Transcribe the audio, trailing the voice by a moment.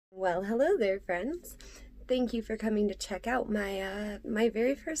Well, hello there, friends. Thank you for coming to check out my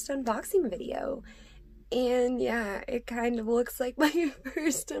very first unboxing video. And yeah, it kind of looks like my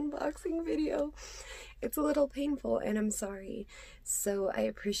first unboxing video. It's a little painful, and I'm sorry. So I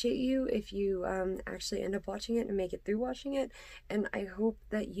appreciate you if you actually end up watching it and make it through watching it. And I hope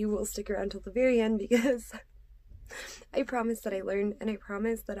that you will stick around till the very end, because I promise that I learned, and I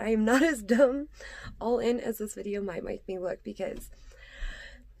promise that I am not as dumb all in as this video might make me look, because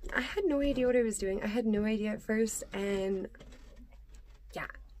I had no idea what I was doing. I had no idea at first, and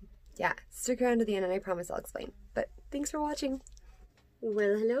yeah, stick around to the end and I promise I'll explain. But thanks for watching.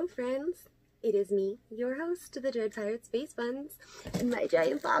 Well, hello friends. It is me, your host, the Dread Pirate Space Buns, and my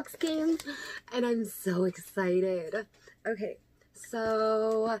giant box game, and I'm so excited. Okay,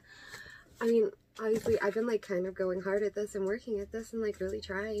 so, I mean, obviously I've been like kind of going hard at this and working at this and like really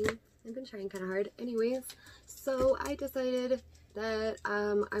trying. I've been trying kind of hard. Anyways, so I decided that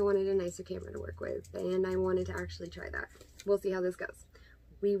I wanted a nicer camera to work with, and I wanted to actually try that. We'll see how this goes.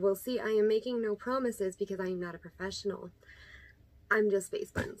 We will see. I am making no promises because I am not a professional. I'm just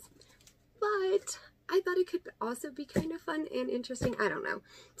Space Buns. But I thought it could also be kind of fun and interesting, I don't know,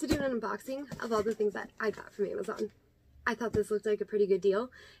 to do an unboxing of all the things that I got from Amazon. I thought this looked like a pretty good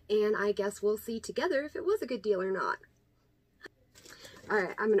deal, and I guess we'll see together if it was a good deal or not.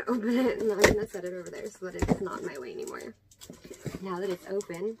 Alright, I'm going to open it and I'm going to set it over there so that it's not in my way anymore. Now that it's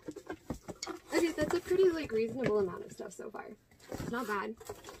open. Okay, that's a pretty like reasonable amount of stuff so far. It's not bad.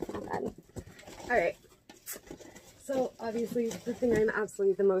 Not bad. Alright. So obviously the thing I'm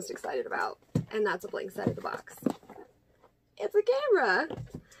absolutely the most excited about, and that's a blank side of the box. It's a camera!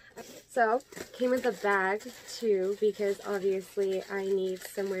 So, came with a bag too, because obviously I need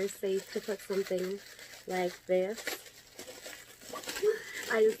somewhere safe to put something like this.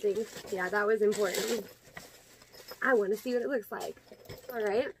 I just think, yeah, that was important. I want to see what it looks like.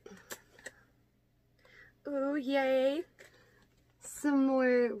 Alright. Oh, yay. Some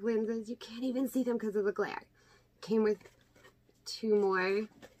more lenses. You can't even see them because of the glare. Came with two more.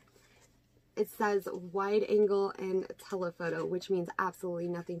 It says wide angle and telephoto, which means absolutely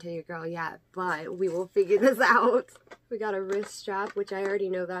nothing to your girl yet, but we will figure this out. We got a wrist strap, which I already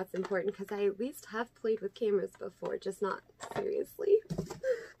know that's important because I at least have played with cameras before, just not seriously.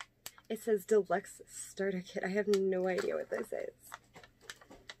 It says deluxe starter kit. I have no idea what this is.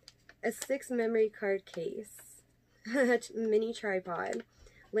 A 6 memory card case, mini tripod,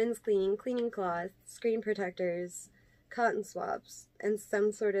 lens cleaning, cleaning cloth, screen protectors, cotton swabs, and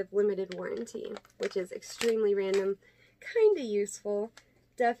some sort of limited warranty, which is extremely random, kind of useful,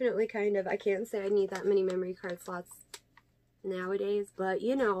 definitely kind of. I can't say I need that many memory card slots nowadays, but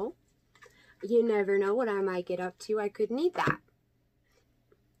you know, you never know what I might get up to. I could need that.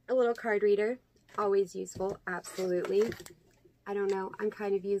 A little card reader, always useful, absolutely. I don't know, I'm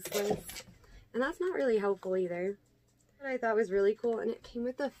kind of useless, and that's not really helpful either. What I thought was really cool, and it came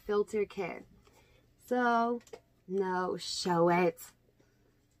with a filter kit. So, no, show it.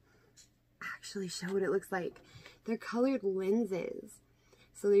 Actually show what it looks like. They're colored lenses.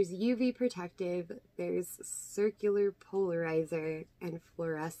 So there's UV protective, there's circular polarizer, and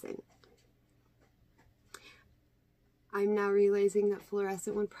fluorescent. I'm now realizing that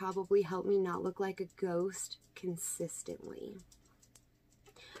fluorescent would probably help me not look like a ghost consistently.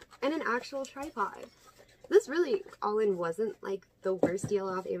 And an actual tripod. This really, all in, wasn't like the worst deal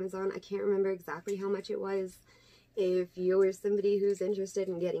off Amazon. I can't remember exactly how much it was. If you're somebody who's interested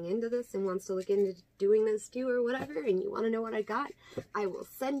in getting into this and wants to look into doing this too or whatever, and you want to know what I got, I will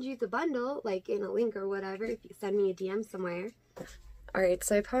send you the bundle, like in a link or whatever, if you send me a DM somewhere. Alright,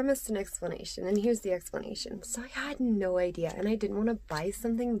 so I promised an explanation, and here's the explanation. So I had no idea, and I didn't want to buy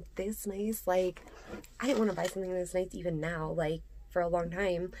something this nice, like, I didn't want to buy something this nice even now, like, for a long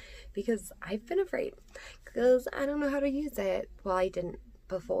time, because I've been afraid, because I don't know how to use it. Well, I didn't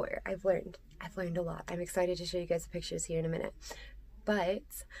before. I've learned a lot. I'm excited to show you guys the pictures here in a minute, but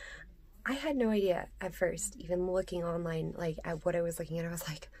I had no idea at first, even looking online, like, at what I was looking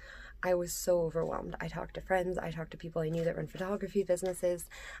at. I was so overwhelmed. I talked to friends, I talked to people I knew that run photography businesses.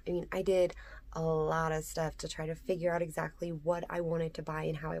 I mean, I did a lot of stuff to try to figure out exactly what I wanted to buy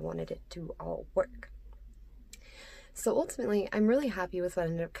and how I wanted it to all work. So ultimately, I'm really happy with what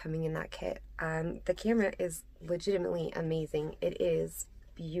ended up coming in that kit. The camera is legitimately amazing. It is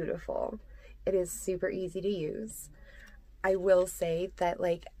beautiful. It is super easy to use. I will say that,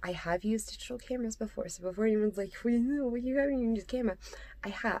 like, I have used digital cameras before, so before anyone's like, well, you haven't used a camera, I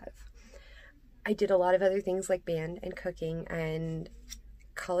have. I did a lot of other things like band and cooking and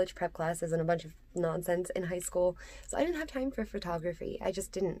college prep classes and a bunch of nonsense in high school, so I didn't have time for photography. I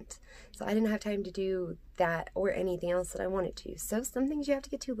just didn't. So I didn't have time to do that or anything else that I wanted to. So some things you have to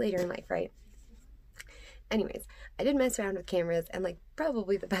get to later in life, right? Anyways, I did mess around with cameras, and like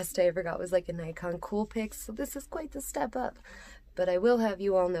probably the best I ever got was like a Nikon Coolpix, so this is quite the step up. But I will have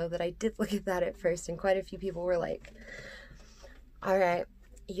you all know that I did look at that at first, and quite a few people were like, alright,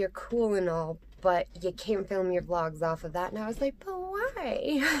 you're cool and all, but you can't film your vlogs off of that. And I was like, but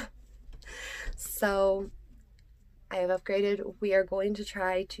why? So I have upgraded. We are going to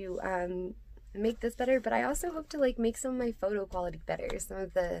try to make this better, but I also hope to like make some of my photo quality better.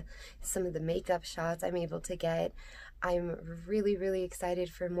 Some of the makeup shots I'm able to get. I'm really excited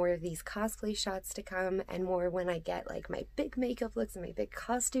for more of these cosplay shots to come, and more when I get like my big makeup looks and my big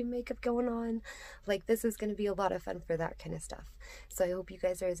costume makeup going on. Like, this is going to be a lot of fun for that kind of stuff. So I hope you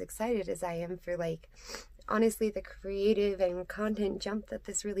guys are as excited as I am for like, honestly, the creative and content jump that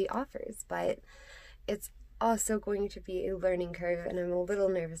this really offers. But it's also going to be a learning curve, and I'm a little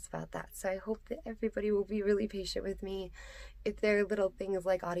nervous about that. So I hope that everybody will be really patient with me if there are little things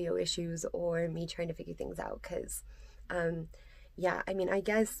like audio issues or me trying to figure things out, because yeah, I mean, I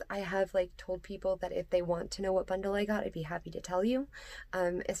guess I have like told people that if they want to know what bundle I got, I'd be happy to tell you,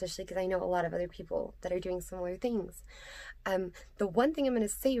 especially because I know a lot of other people that are doing similar things. The one thing I'm going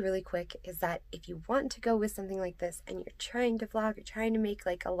to say really quick is that if you want to go with something like this and you're trying to vlog, you're trying to make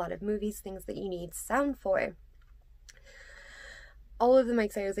like a lot of movies, things that you need sound for, all of the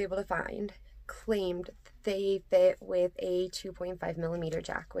mics I was able to find claimed they fit with a 2.5mm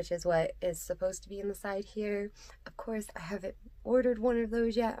jack, which is what is supposed to be in the side here. Of course, I haven't ordered one of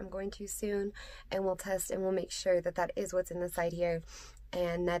those yet. I'm going to soon, and we'll test and we'll make sure that that is what's in the side here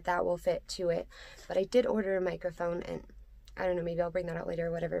and that that will fit to it. But I did order a microphone, and I don't know, maybe I'll bring that out later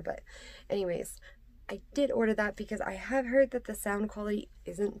or whatever. But anyways, I did order that because I have heard that the sound quality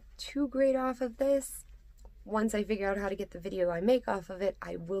isn't too great off of this. Once I figure out how to get the video I make off of it,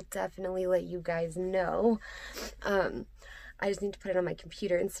 I will definitely let you guys know. I just need to put it on my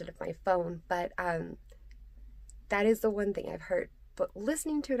computer instead of my phone, but that is the one thing I've heard. But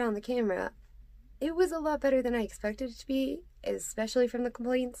listening to it on the camera, it was a lot better than I expected it to be, especially from the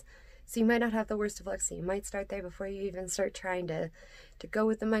complaints. So you might not have the worst of luck, so you might start there before you even start trying to go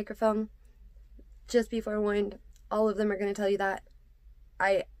with the microphone. Just be forewarned, all of them are going to tell you that.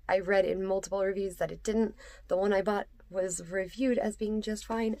 I read in multiple reviews that it didn't. The one I bought was reviewed as being just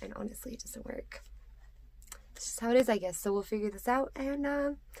fine, and honestly, it doesn't work. It's just how it is, I guess. So we'll figure this out, and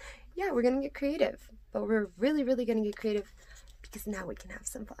yeah, we're gonna get creative. But we're really gonna get creative because now we can have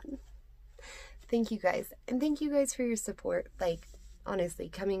some fun. Thank you guys, and thank you guys for your support. Like, honestly,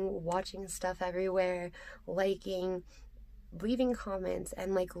 coming, watching stuff everywhere, liking, leaving comments,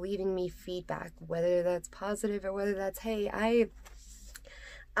 and like leaving me feedback, whether that's positive or whether that's, hey,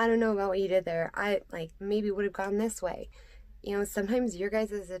 I don't know about what you did there. I like maybe would have gone this way. You know, sometimes your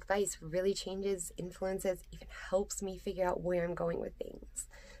guys' advice really changes, influences, even helps me figure out where I'm going with things.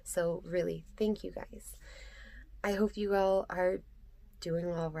 So really, thank you guys. I hope you all are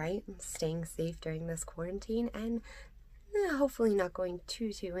doing all right and staying safe during this quarantine, and hopefully not going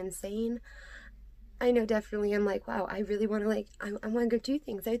too insane. I know definitely I'm like, wow, I really want to like, I want to go do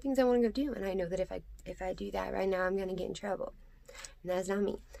things. There are things I want to go do, and I know that if I do that right now, I'm going to get in trouble. And that's not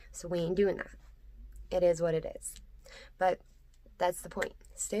me. So we ain't doing that. It is what it is. But that's the point.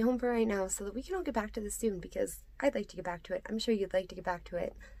 Stay home for right now so that we can all get back to this soon, because I'd like to get back to it. I'm sure you'd like to get back to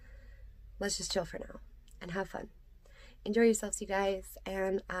it. Let's just chill for now and have fun. Enjoy yourselves, you guys.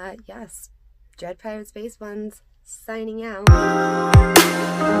 And yes, Dread Pirate Space Buns signing out.